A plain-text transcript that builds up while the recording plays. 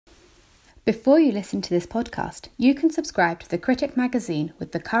Before you listen to this podcast, you can subscribe to The Critic magazine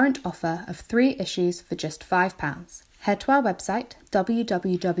with the current offer of 3 issues for just £5. Head to our website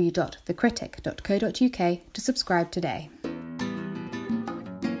www.thecritic.co.uk to subscribe today.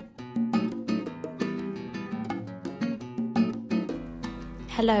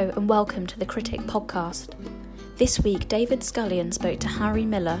 Hello and welcome to The Critic podcast. This week, David Scullion spoke to Harry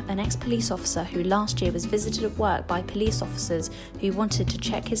Miller, an ex-police officer who last year was visited at work by police officers who wanted to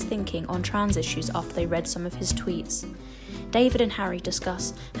check his thinking on trans issues after they read some of his tweets. David and Harry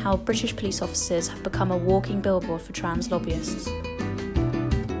discuss how British police officers have become a walking billboard for trans lobbyists.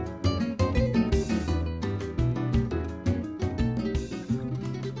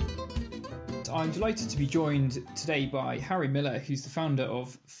 I'm delighted to be joined today by Harry Miller, who's the founder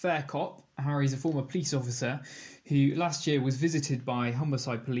of Fair Cop. Harry's a former police officer who last year was visited by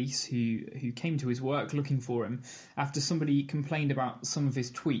Humberside Police who came to his work looking for him after somebody complained about some of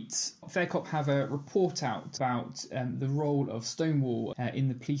his tweets. Fair Cop have a report out about the role of Stonewall in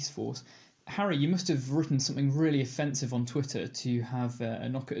the police force. Harry, you must have written something really offensive on Twitter to have a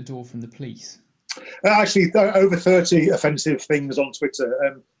knock at a door from the police. Actually, over 30 offensive things on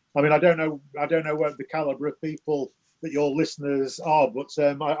Twitter. I don't know what the calibre of people that your listeners are, but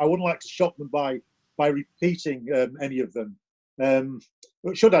I wouldn't like to shock them by repeating any of them.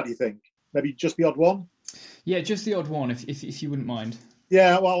 But should I, do you think? Maybe just the odd one? Yeah, just the odd one, if you wouldn't mind.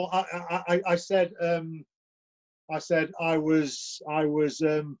 Yeah, well, I said I was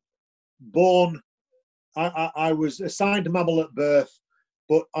born. I was assigned a mammal at birth,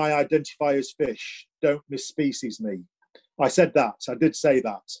 but I identify as fish. Don't misspecies me. I said that. I did say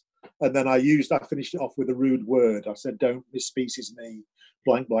that. And then I finished it off with a rude word. I said, don't misspecies me,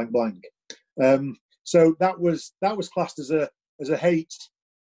 blank, blank, blank. So that was classed as a hate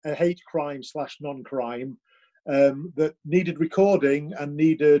crime / non-crime that needed recording and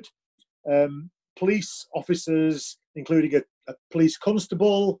needed police officers, including a police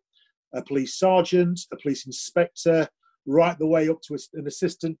constable, a police sergeant, a police inspector, right the way up to an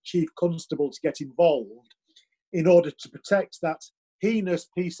assistant chief constable to get involved in order to protect that heinous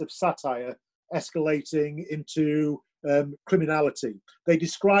piece of satire escalating into criminality. They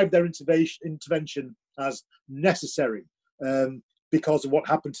described their intervention as necessary because of what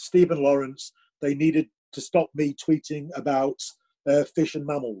happened to Stephen Lawrence. They needed to stop me tweeting about fish and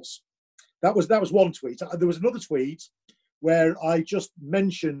mammals. That was one tweet. There was another tweet where I just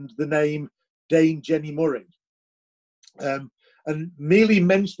mentioned the name Dame Jenny Murray. And merely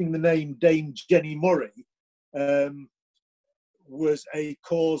mentioning the name Dame Jenny Murray was a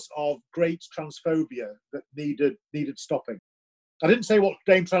cause of great transphobia that needed stopping. I didn't say what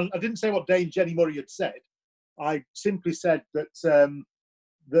Dame Jenny Murray had said. I simply said that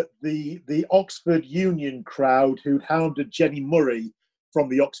that the Oxford Union crowd who'd hounded Jenny Murray from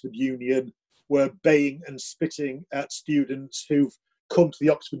the Oxford Union were baying and spitting at students who've come to the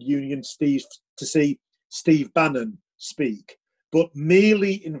Oxford Union to see Steve Bannon speak. But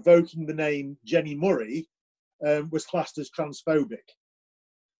merely invoking the name Jenny Murray was classed as transphobic.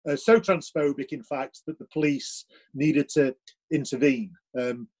 So transphobic, in fact, that the police needed to intervene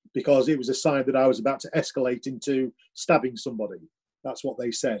because it was a sign that I was about to escalate into stabbing somebody. That's what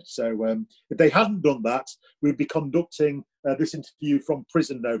they said. So if they hadn't done that, we'd be conducting this interview from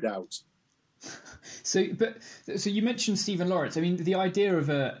prison, no doubt. So you mentioned Stephen Lawrence. I mean, the idea of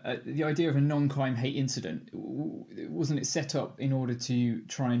a non-crime hate incident, wasn't it set up in order to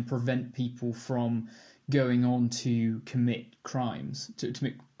try and prevent people from going on to commit crimes, to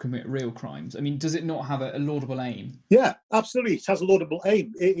commit real crimes? I mean, does it not have a laudable aim? Yeah, absolutely. It has a laudable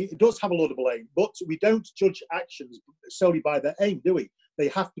aim. It does have a laudable aim, but we don't judge actions solely by their aim, do we? They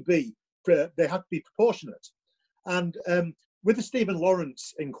have to be proportionate. And with the Stephen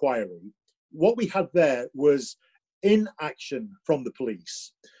Lawrence inquiry, what we had there was inaction from the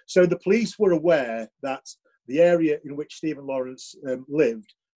police. So the police were aware that the area in which Stephen Lawrence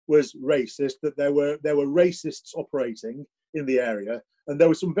lived was racist, that there were racists operating in the area, and there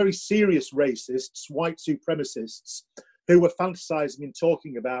were some very serious racists, white supremacists, who were fantasizing and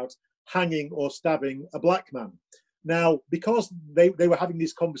talking about hanging or stabbing a black man. Now, because they were having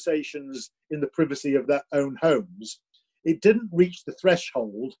these conversations in the privacy of their own homes, it didn't reach the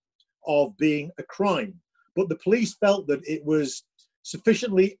threshold of being a crime. But the police felt that it was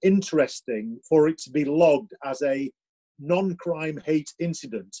sufficiently interesting for it to be logged as a non-crime hate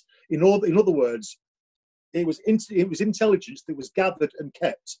incident. In other words, it was intelligence that was gathered and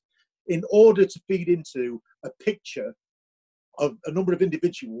kept in order to feed into a picture of a number of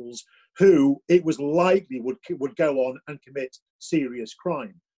individuals who it was likely would go on and commit serious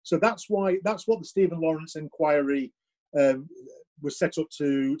crime. So that's what the Stephen Lawrence inquiry was set up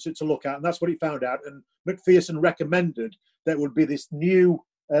to look at, and that's what it found out. And Macpherson recommended there would be this new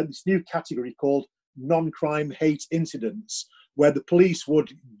category called non-crime hate incidents, where the police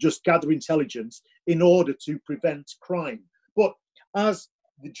would just gather intelligence in order to prevent crime. But as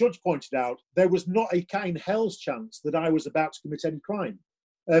the judge pointed out, there was not a cat in hell's chance that I was about to commit any crime.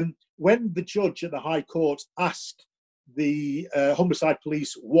 When the judge at the High Court asked the Humberside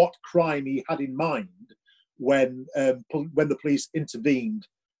police what crime he had in mind when the police intervened,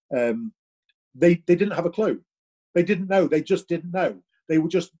 they didn't have a clue. They didn't know. They just didn't know. They were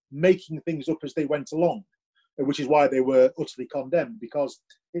just making things up as they went along, which is why they were utterly condemned. Because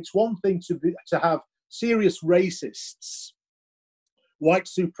it's one thing to have serious racists, white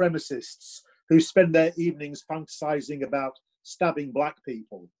supremacists who spend their evenings fantasizing about stabbing black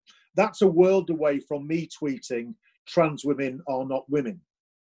people. That's a world away from me tweeting trans women are not women.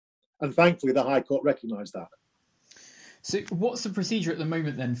 And thankfully the High Court recognised that. So what's the procedure at the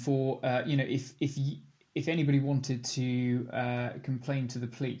moment then for, if anybody wanted to complain to the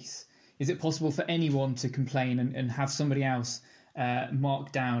police? Is it possible for anyone to complain and have somebody else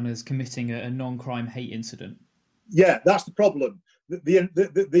marked down as committing a non-crime hate incident? Yeah, that's the problem.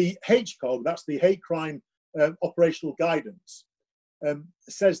 The HCOG, that's the Hate Crime Operational Guidance,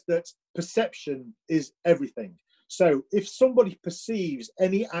 says that perception is everything. So if somebody perceives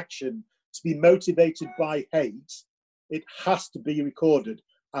any action to be motivated by hate, it has to be recorded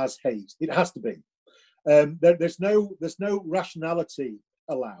as hate. It has to be. There's no rationality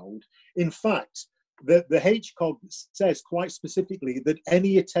allowed. In fact, the HCOG says quite specifically that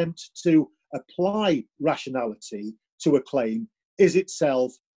any attempt to apply rationality to a claim is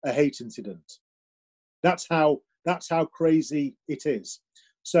itself a hate incident. That's how crazy it is.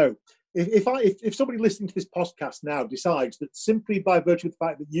 So if somebody listening to this podcast now decides that simply by virtue of the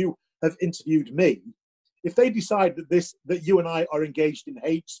fact that you have interviewed me, if they decide that you and I are engaged in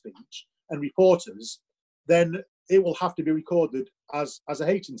hate speech and reporters, then it will have to be recorded as a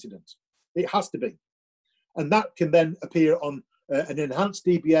hate incident. It has to be. And that can then appear on an enhanced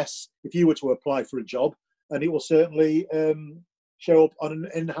DBS if you were to apply for a job, and it will certainly show up on an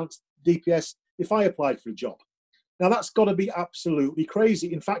enhanced DBS if I applied for a job. Now, that's got to be absolutely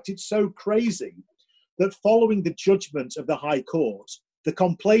crazy. In fact, it's so crazy that following the judgment of the High Court, the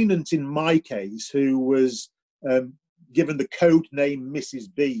complainant in my case, who was given the code name Mrs.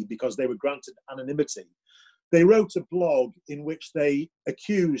 B because they were granted anonymity, they wrote a blog in which they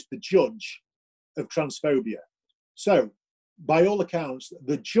accused the judge of transphobia. So, by all accounts,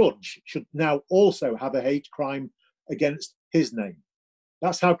 the judge should now also have a hate crime against his name.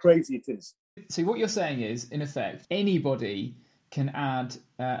 That's how crazy it is. So what you're saying is, in effect, anybody can add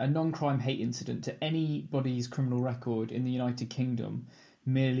a non-crime hate incident to anybody's criminal record in the United Kingdom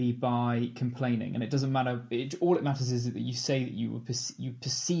merely by complaining, and it doesn't matter. All it matters is that you say that you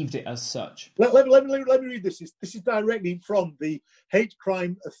perceived it as such. Let me read this. This is directly from the Hate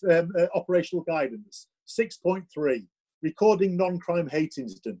Crime Operational Guidance 6.3, recording non-crime hate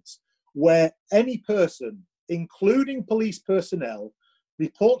incidents, where any person, including police personnel,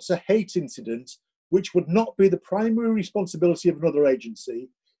 reports a hate incident which would not be the primary responsibility of another agency,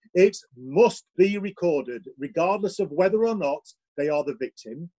 it must be recorded regardless of whether or not they are the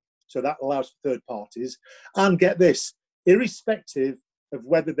victim. So that allows for third parties. And get this, irrespective of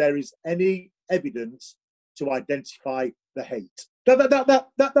whether there is any evidence to identify the hate.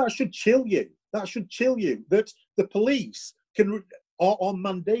 That should chill you. That should chill you. That the police are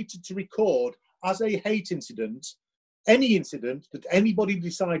mandated to record as a hate incident any incident that anybody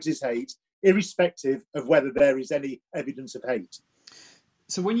decides is hate, irrespective of whether there is any evidence of hate.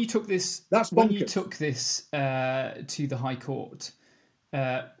 So when you took this, to the High Court,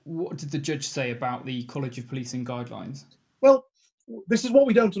 what did the judge say about the College of Policing guidelines? Well, this is what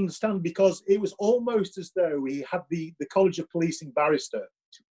we don't understand, because it was almost as though he had the College of Policing barrister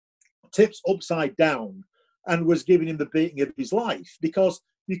tipped upside down and was giving him the beating of his life, because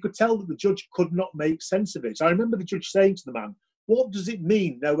you could tell that the judge could not make sense of it. I remember the judge saying to the man, "What does it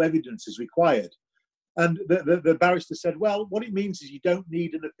mean no evidence is required?" And the barrister said, "Well, what it means is you don't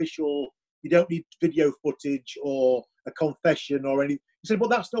need you don't need video footage or a confession or anything." He said, "Well,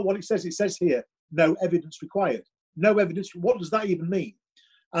 that's not what it says. It says here, no evidence required. No evidence. What does that even mean?"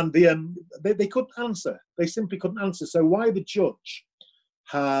 And they couldn't answer. They simply couldn't answer. So why the judge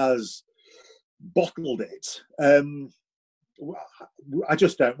has bottled it, I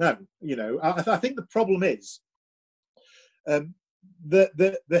just don't know. You know, I think the problem is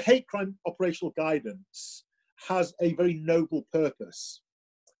the hate crime operational guidance has a very noble purpose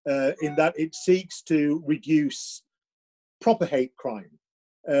in that it seeks to reduce proper hate crime,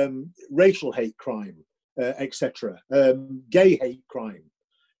 racial hate crime, etc. Gay hate crime.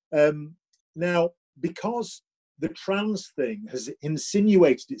 Now, because the trans thing has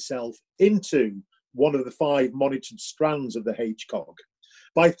insinuated itself into one of the 5 monitored strands of the HCOG,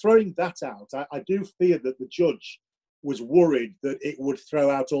 by throwing that out, I do fear that the judge was worried that it would throw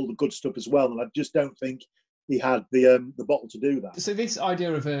out all the good stuff as well, and I just don't think he had the bottle to do that. So this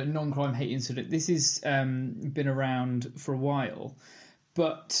idea of a non-crime hate incident, this has been around for a while,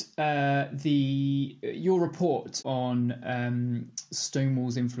 but your report on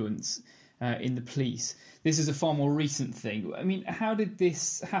Stonewall's influence in the police, this is a far more recent thing. I mean, how did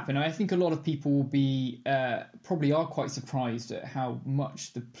this happen? I think a lot of people will be probably are quite surprised at how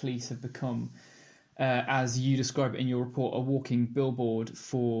much the police have become, as you describe it in your report, a walking billboard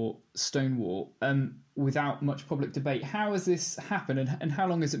for Stonewall, without much public debate. How has this happened, and how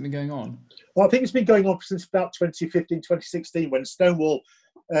long has it been going on? Well, I think it's been going on since about 2015, 2016, when Stonewall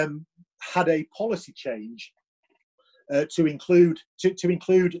had a policy change to include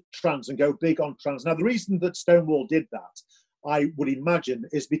trans and go big on trans. Now, the reason that Stonewall did that, I would imagine,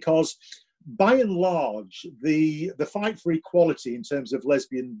 is because by and large, the fight for equality in terms of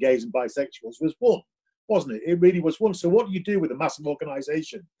lesbian, gays and bisexuals was won, wasn't it? It really was won. So what do you do with a massive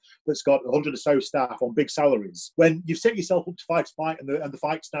organisation that's got 100 or so staff on big salaries when you've set yourself up to fight and the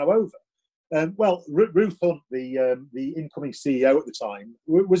fight's now over? Well, Ruth Hunt, the incoming CEO at the time,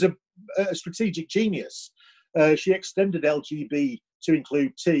 was a strategic genius. She extended LGB to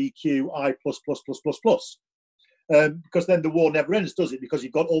include T, Q, I+++++. Because then the war never ends, does it? Because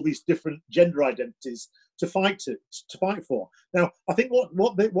you've got all these different gender identities to fight for. Now, I think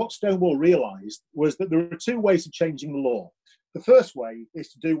what Stonewall realised was that there are 2 ways of changing the law. The first way is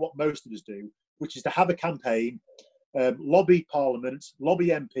to do what most of us do, which is to have a campaign, lobby Parliament, lobby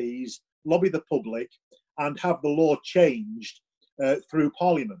MPs, lobby the public, and have the law changed through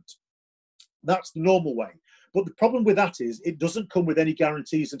Parliament. That's the normal way. But the problem with that is it doesn't come with any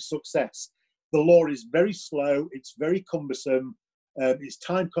guarantees of success. The law is very slow, it's very cumbersome, it's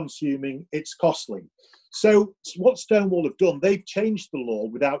time consuming, it's costly. So what Stonewall have done, they've changed the law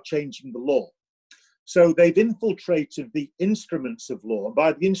without changing the law. So they've infiltrated the instruments of law, and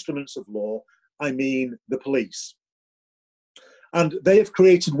by the instruments of law, I mean the police. And they have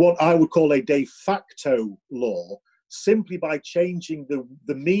created what I would call a de facto law, simply by changing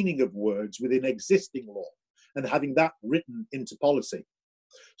the meaning of words within existing law and having that written into policy.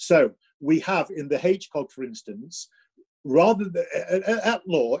 So we have in the HCOG, for instance, rather than, at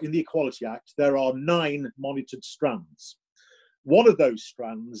law in the Equality Act, there are 9 monitored strands. One of those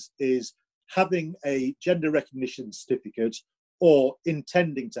strands is having a gender recognition certificate or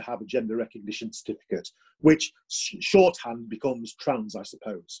intending to have a gender recognition certificate, which shorthand becomes trans, I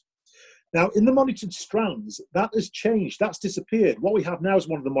suppose. Now, in the monitored strands, that has changed, that's disappeared. What we have now as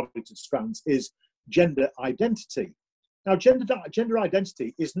one of the monitored strands is gender identity. Now, gender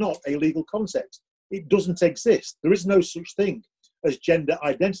identity is not a legal concept. It doesn't exist. There is no such thing as gender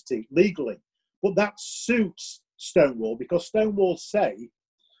identity legally. But that suits Stonewall, because Stonewall say,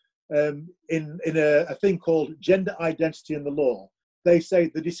 in a thing called gender identity in the law, they say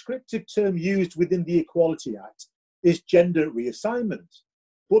the descriptive term used within the Equality Act is gender reassignment.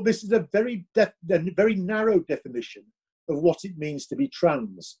 But this is a very narrow definition of what it means to be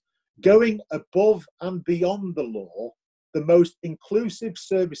trans. Going above and beyond the law, the most inclusive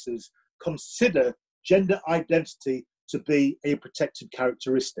services consider gender identity to be a protected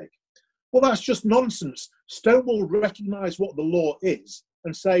characteristic. Well, that's just nonsense. Stonewall recognise what the law is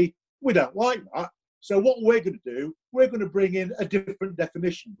and say, we don't like that. So what we're going to do, we're going to bring in a different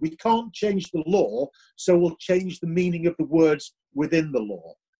definition. We can't change the law, so we'll change the meaning of the words within the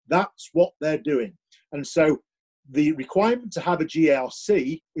law. That's what they're doing. And so the requirement to have a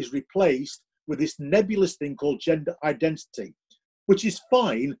GRC is replaced with this nebulous thing called gender identity, which is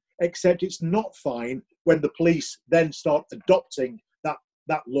fine, except it's not fine when the police then start adopting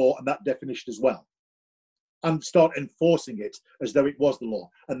that law and that definition as well, and start enforcing it as though it was the law.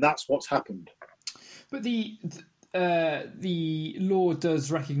 And that's what's happened. But the law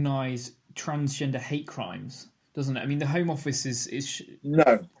does recognise transgender hate crimes, doesn't it? I mean, the Home Office is no.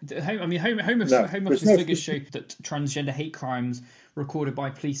 Home Office figures show that transgender hate crimes recorded by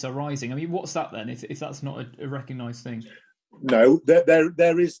police are rising. I mean, what's that then? If that's not a recognised thing? No,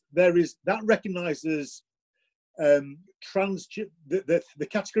 there is that recognises the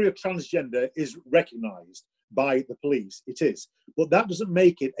category of transgender is recognised by the police. It is, but that doesn't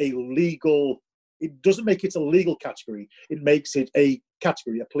make it a legal. It doesn't make it a legal category. It makes it a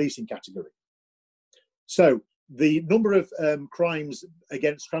category, a policing category. So the number of crimes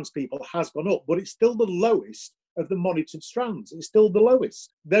against trans people has gone up, but it's still the lowest of the monitored strands. It's still the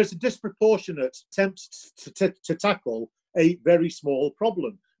lowest. There's a disproportionate attempt to tackle a very small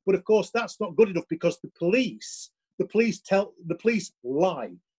problem. But of course, that's not good enough because the police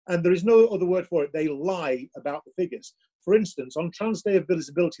lie. And there is no other word for it. They lie about the figures. For instance, on Trans Day of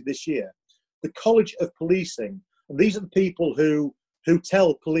Visibility this year, the College of Policing, and these are the people who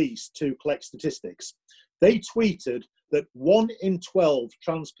tell police to collect statistics, they tweeted that 1 in 12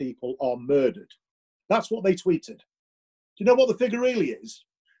 trans people are murdered. That's what they tweeted. Do you know what the figure really is?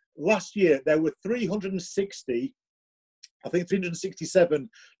 Last year, there were 367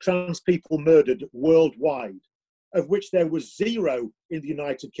 trans people murdered worldwide, of which there was 0 in the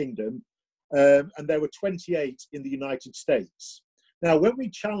United Kingdom, and there were 28 in the United States. Now, when we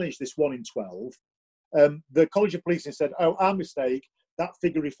challenged this 1 in 12, the College of Policing said, oh, our mistake, that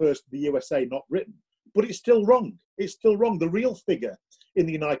figure refers to the USA, not Britain. But it's still wrong. It's still wrong. The real figure in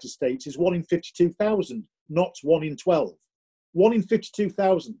the United States is 1 in 52,000, not 1 in 12. 1 in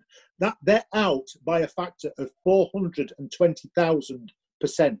 52,000. That they're out by a factor of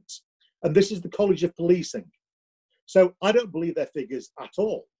 420,000%. And this is the College of Policing. So I don't believe their figures at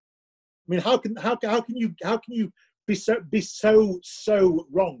all. I mean, how can you be so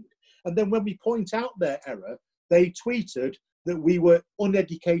wrong? And then when we point out their error, they tweeted that we were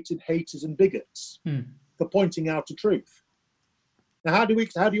uneducated haters and bigots for pointing out the truth. Now, how do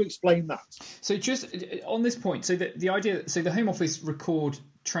you explain that? So just on this point, so the idea, so the Home Office record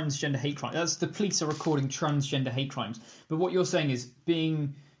transgender hate crime. That's the police are recording transgender hate crimes. But what you're saying is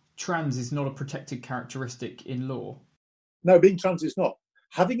being trans is not a protected characteristic in law. No, being trans is not.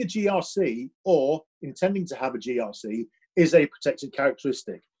 Having a GRC or intending to have a GRC is a protected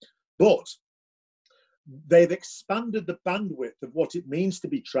characteristic. But they've expanded the bandwidth of what it means to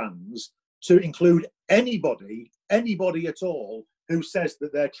be trans to include anybody at all who says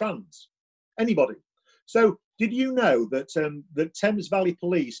that they're trans. Anybody. So did you know that that Thames Valley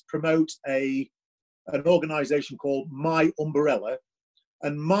Police promote an organisation called My Umbrella,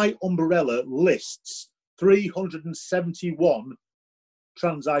 and My Umbrella lists 371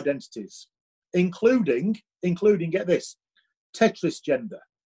 trans identities, including, get this, Tetris gender.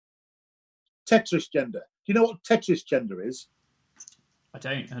 Tetris gender. Do you know what Tetris gender is? I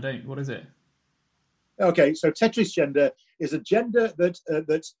don't. What is it? Okay, so Tetris gender is a gender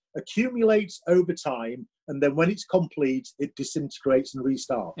that accumulates over time, and then when it's complete, it disintegrates and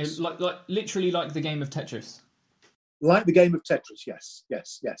restarts. It's literally like the game of Tetris. Like the game of Tetris, yes.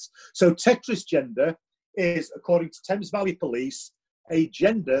 So Tetris gender is, according to Thames Valley Police, a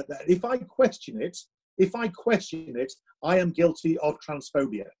gender that if I question it, I am guilty of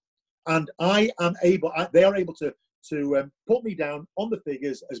transphobia. And they are able to put me down on the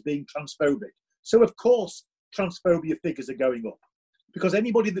figures as being transphobic. So of course, transphobia figures are going up because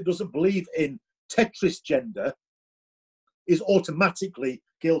anybody that doesn't believe in Tetris gender is automatically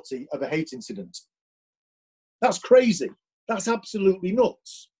guilty of a hate incident. That's crazy. That's absolutely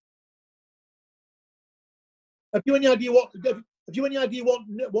nuts. Have you any idea what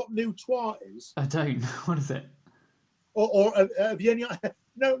new twat is? I don't. What is it? Or have you any?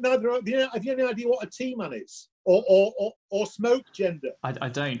 No, neither. Have you any idea what a T-man is? Or smoke gender? I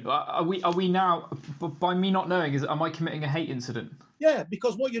don't. Are we now? By me not knowing, am I committing a hate incident? Yeah,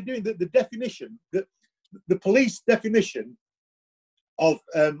 because what you're doing, the definition, the police definition of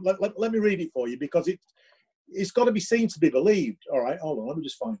let me read it for you because it's got to be seen to be believed. All right, hold on, let me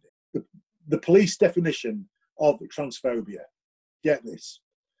just find it. The police definition of transphobia. Get this: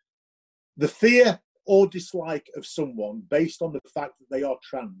 the fear or dislike of someone based on the fact that they are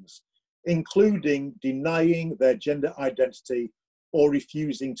trans, including denying their gender identity or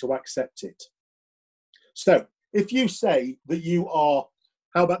refusing to accept it. So if you say that you are,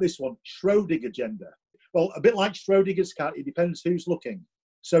 how about this one, Schrödinger gender? Well, a bit like Schrödinger's cat, it depends who's looking.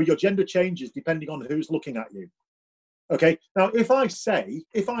 So your gender changes depending on who's looking at you. Okay, now if I say,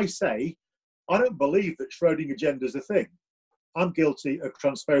 I don't believe that Schrödinger gender is a thing, I'm guilty of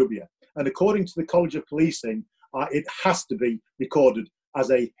transphobia. And according to the College of Policing, it has to be recorded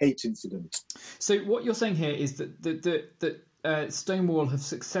as a hate incident. So what you're saying here is that Stonewall have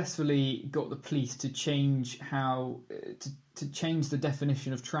successfully got the police to change to change the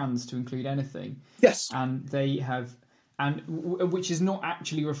definition of trans to include anything. Yes. And they have, which is not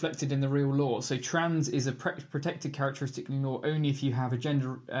actually reflected in the real law. So trans is a protected characteristic in law only if you have a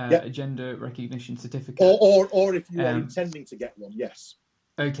gender a gender recognition certificate, or if you are intending to get one. Yes.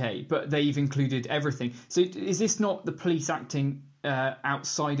 Okay, but they've included everything. So is this not the police acting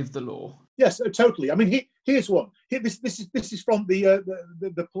outside of the law? Yes, totally. I mean, here's one. This is from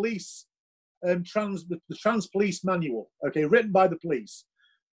the police the trans police manual. Okay, written by the police.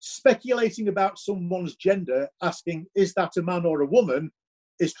 speculating about someone's gender, asking, is that a man or a woman,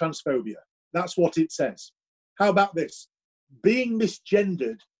 is transphobia. That's what it says. How about this? Being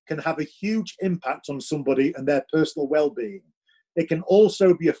misgendered can have a huge impact on somebody and their personal well-being. It can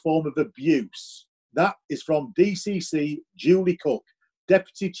also be a form of abuse. That is from DCC Julie Cook,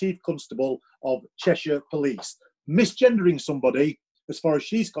 Deputy Chief Constable of Cheshire Police. Misgendering somebody, as far as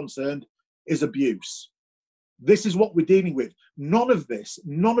she's concerned, is abuse. This is what we're dealing with. None of this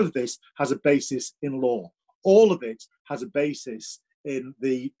has a basis in law. All of it has a basis in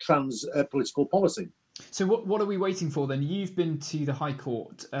the trans political policy. So what are we waiting for then? You've been to the High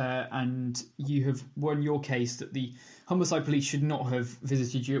Court and you have won your case that the Humberside Police should not have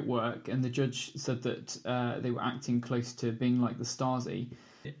visited you at work, and the judge said that they were acting close to being like the Stasi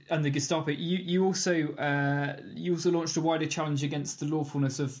and the Gestapo. You also launched a wider challenge against the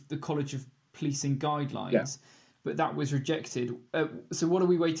lawfulness of the College of Policing guidelines, but that was rejected. So what are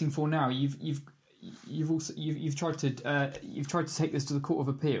we waiting for now? You've tried to take this to the Court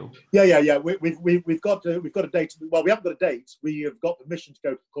of Appeal. Yeah. We've got a date. Well, we haven't got a date. We have got permission to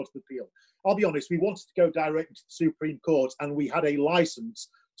go to the Court of Appeal. I'll be honest. We wanted to go directly to the Supreme Court, and we had a license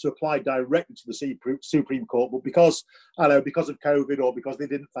to apply directly to the Supreme Court. But because of COVID or because they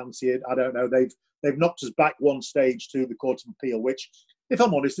didn't fancy it, I don't know. They've knocked us back one stage to the Court of Appeal, which, if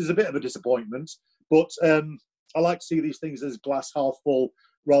I'm honest, is a bit of a disappointment. But I like to see these things as glass half full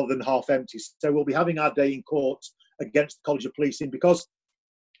rather than half empty. So we'll be having our day in court against the College of Policing because,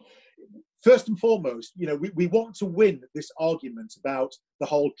 first and foremost, we want to win this argument about the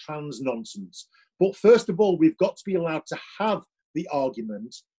whole trans nonsense. But first of all, we've got to be allowed to have the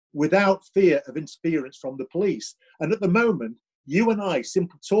argument without fear of interference from the police. And at the moment, you and I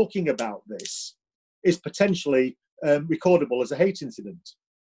simply talking about this is potentially recordable as a hate incident.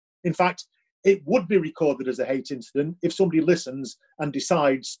 In fact, it would be recorded as a hate incident if somebody listens and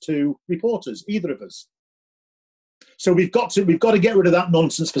decides to report us, either of us. So we've got to get rid of that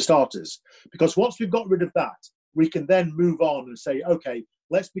nonsense for starters, because once we've got rid of that, we can then move on and say, okay,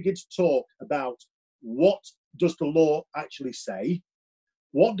 let's begin to talk about what does the law actually say,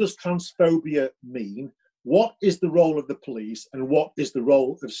 what does transphobia mean, what is the role of the police, and what is the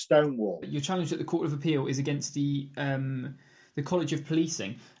role of Stonewall. Your challenge at the Court of Appeal is against the College of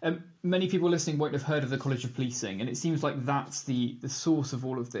Policing. Many people listening won't have heard of the College of Policing, and it seems like that's the source of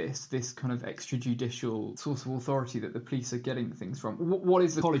all of this kind of extrajudicial source of authority that the police are getting things from. What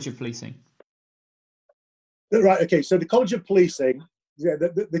is the College of Policing? Right, okay, so the College of Policing,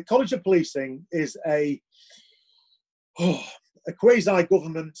 the College of Policing is a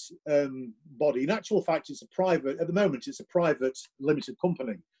quasi-government body. In actual fact, it's at the moment, it's a private limited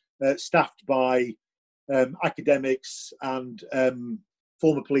company staffed by academics and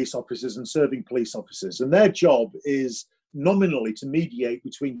former police officers and serving police officers. And their job is nominally to mediate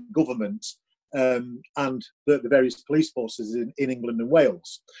between government and the various police forces in England and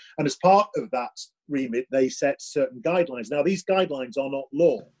Wales. And as part of that remit, they set certain guidelines. Now, these guidelines are not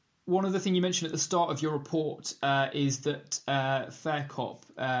law. One other thing you mentioned at the start of your report is that FairCop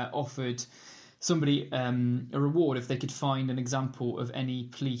offered somebody a reward if they could find an example of any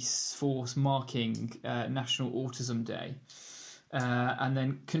police force marking National Autism Day, and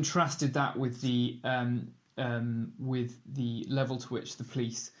then contrasted that with the level to which the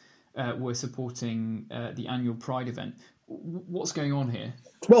police were supporting the annual Pride event. What's going on here?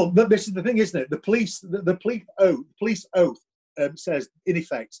 Well, this is the thing, isn't it? The police oath says, in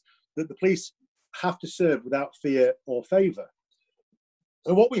effect, that the police have to serve without fear or favour.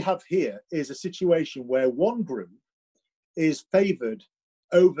 And what we have here is a situation where one group is favoured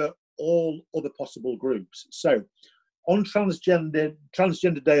over all other possible groups. So on Transgender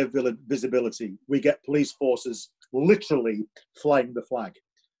Day of Visibility, we get police forces literally flying the flag,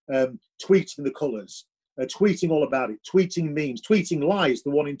 tweeting the colours, tweeting all about it, tweeting memes, tweeting lies, the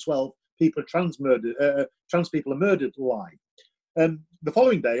 1 in 12 people trans people are murdered lie. The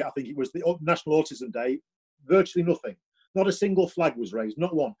following day, I think it was the National Autism Day, virtually nothing. Not a single flag was raised,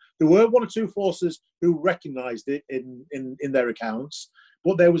 not one. There were one or two forces who recognised it in their accounts,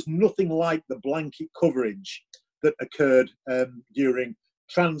 but there was nothing like the blanket coverage that occurred during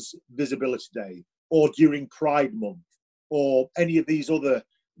Trans Visibility Day or during Pride Month or any of these other,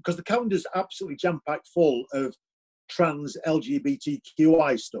 because the calendar's absolutely jam-packed full of trans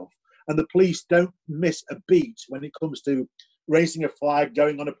LGBTQI stuff, and the police don't miss a beat when it comes to raising a flag,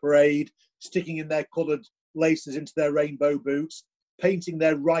 going on a parade, sticking in their coloured laces into their rainbow boots, painting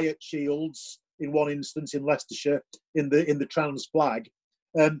their riot shields, in one instance in Leicestershire, in the trans flag.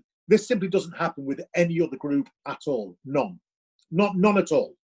 This simply doesn't happen with any other group at all. None at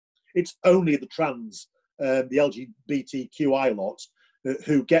all. It's only the trans, the LGBTQI lot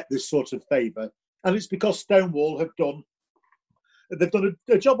who get this sort of favour, and it's because Stonewall have done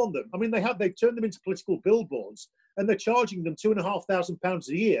a job on them. I mean, they've turned them into political billboards, and they're charging them £2,500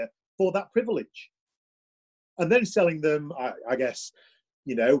 a year for that privilege, and then selling them, I guess,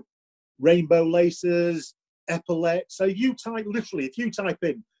 rainbow laces, epaulets. So if you type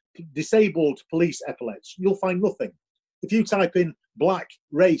in disabled police epaulets, you'll find nothing. If you type in black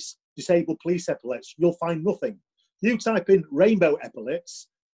race disabled police epaulets, you'll find nothing. You type in rainbow epaulets,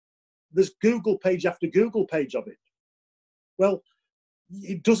 there's Google page after Google page of it. Well,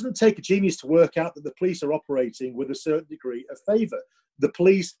 it doesn't take a genius to work out that the police are operating with a certain degree of favour. The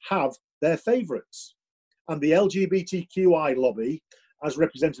police have their favourites, and the LGBTQI lobby, as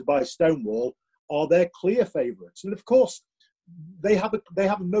represented by Stonewall, are their clear favourites. And of course, they have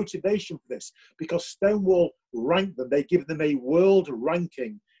a motivation for this, because Stonewall rank them. They give them a world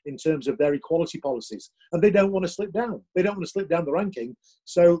ranking in terms of their equality policies, and they don't want to slip down. They don't want to slip down the ranking,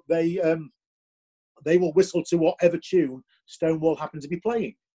 so they will whistle to whatever tune Stonewall happen to be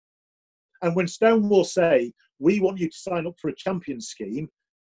playing. And when Stonewall say, "We want you to sign up for a champion scheme,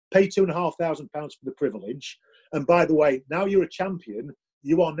 pay £2,500 for the privilege, and by the way, now you're a champion,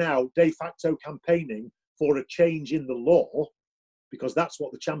 you are now de facto campaigning for a change in the law," because that's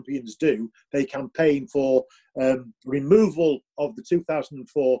what the champions do. They campaign for removal of the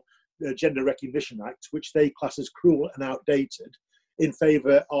 2004 Gender Recognition Act, which they class as cruel and outdated, in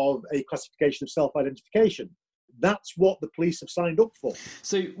favour of a classification of self-identification. That's what the police have signed up for.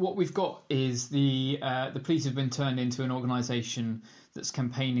 So what we've got is the police have been turned into an organisation that's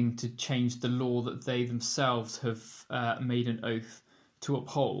campaigning to change the law that they themselves have made an oath to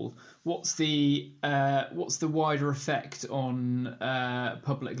uphold. What's the wider effect on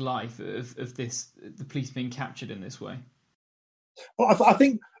public life of this, the police being captured in this way? Well, I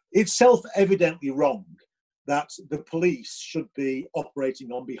think it's self-evidently wrong that the police should be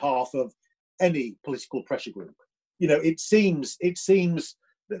operating on behalf of any political pressure group. It seems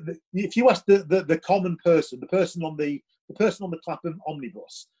that if you ask the common person, the person on the Clapham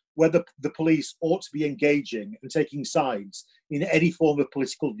omnibus, whether the police ought to be engaging and taking sides in any form of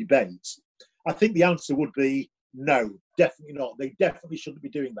political debate, I think the answer would be no, definitely not. They definitely shouldn't be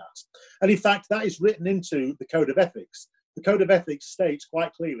doing that. And in fact, that is written into the Code of Ethics. The Code of Ethics states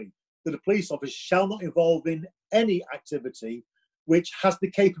quite clearly that a police officer shall not involve in any activity which has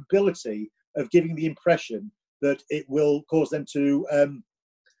the capability of giving the impression that it will cause them to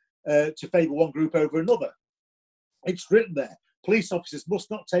favour one group over another. It's written there. Police officers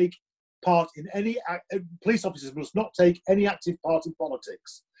must not take any active part in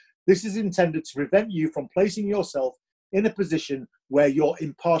politics. This is intended to prevent you from placing yourself in a position where your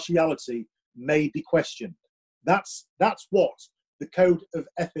impartiality may be questioned. That's what the Code of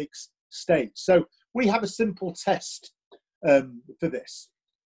Ethics states. So we have a simple test for this.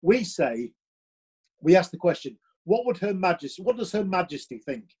 We ask the question, what does Her Majesty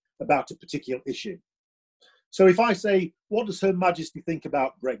think about a particular issue? So if I say, what does Her Majesty think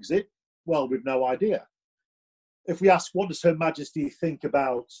about Brexit? Well, we've no idea. If we ask, what does Her Majesty think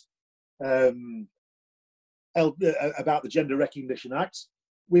about the Gender Recognition Act?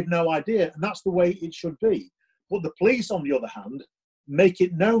 We've no idea, and that's the way it should be. But the police, on the other hand, make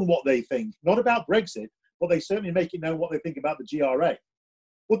it known what they think, not about Brexit, but they certainly make it known what they think about the GRA.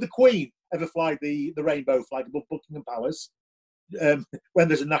 Would the Queen ever fly the rainbow flag above Buckingham Palace when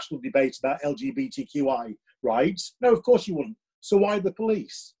there's a national debate about LGBTQI rights? No, of course you wouldn't. So why the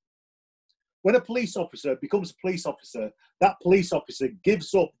police? When a police officer becomes a police officer, that police officer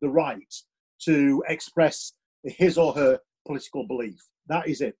gives up the right to express his or her political belief. That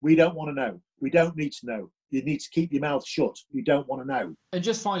is it. We don't want to know. We don't need to know. You need to keep your mouth shut. We don't want to know. And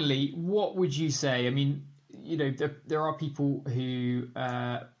just finally, what would you say? I mean, there are people who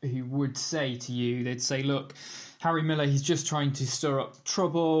would say to you, they'd say, look, Harry Miller, he's just trying to stir up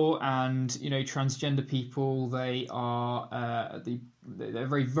trouble, and transgender people, they're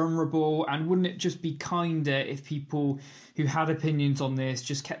very vulnerable, and wouldn't it just be kinder if people who had opinions on this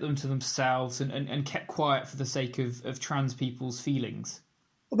just kept them to themselves and kept quiet for the sake of trans people's feelings?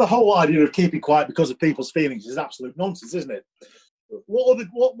 Well, the whole idea of keeping quiet because of people's feelings is absolute nonsense, isn't it? What other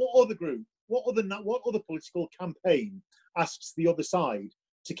group, what other political campaign asks the other side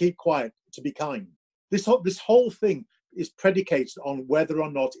to keep quiet, to be kind? This whole thing is predicated on whether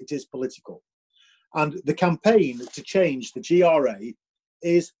or not it is political. And the campaign to change the GRA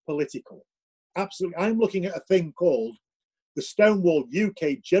is political. Absolutely. I'm looking at a thing called the Stonewall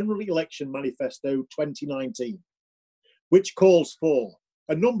UK General Election Manifesto 2019, which calls for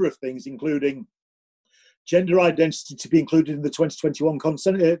a number of things, including gender identity to be included in the 2021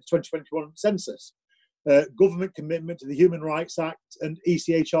 census, government commitment to the Human Rights Act and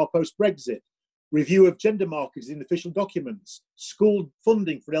ECHR post-Brexit, review of gender markers in official documents, school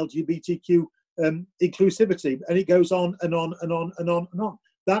funding for LGBTQ inclusivity, and it goes on and on and on and on and on.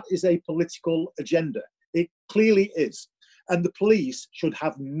 That is a political agenda. It clearly is. And the police should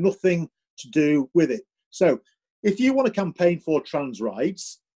have nothing to do with it. So if you want to campaign for trans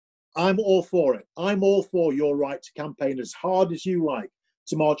rights, I'm all for it. I'm all for your right to campaign as hard as you like,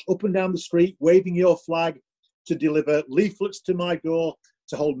 to march up and down the street, waving your flag, to deliver leaflets to my door,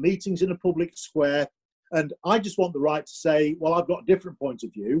 to hold meetings in a public square. And I just want the right to say, well, I've got a different point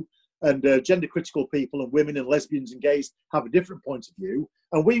of view. And gender critical people and women and lesbians and gays have a different point of view.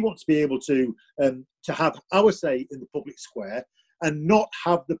 And we want to be able to have our say in the public square and not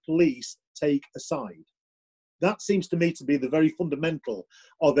have the police take a side. That seems to me to be the very fundamental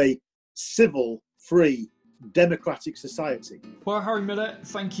of a civil, free, democratic society. Well, Harry Miller,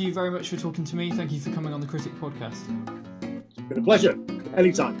 thank you very much for talking to me. Thank you for coming on the Critic podcast. It's been a pleasure.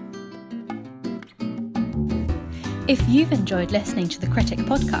 Anytime. If you've enjoyed listening to the Critic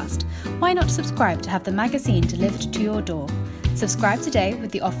podcast, why not subscribe to have the magazine delivered to your door? Subscribe today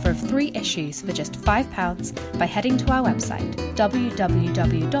with the offer of 3 issues for just £5 by heading to our website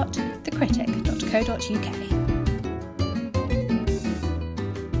www.thecritic.co.uk.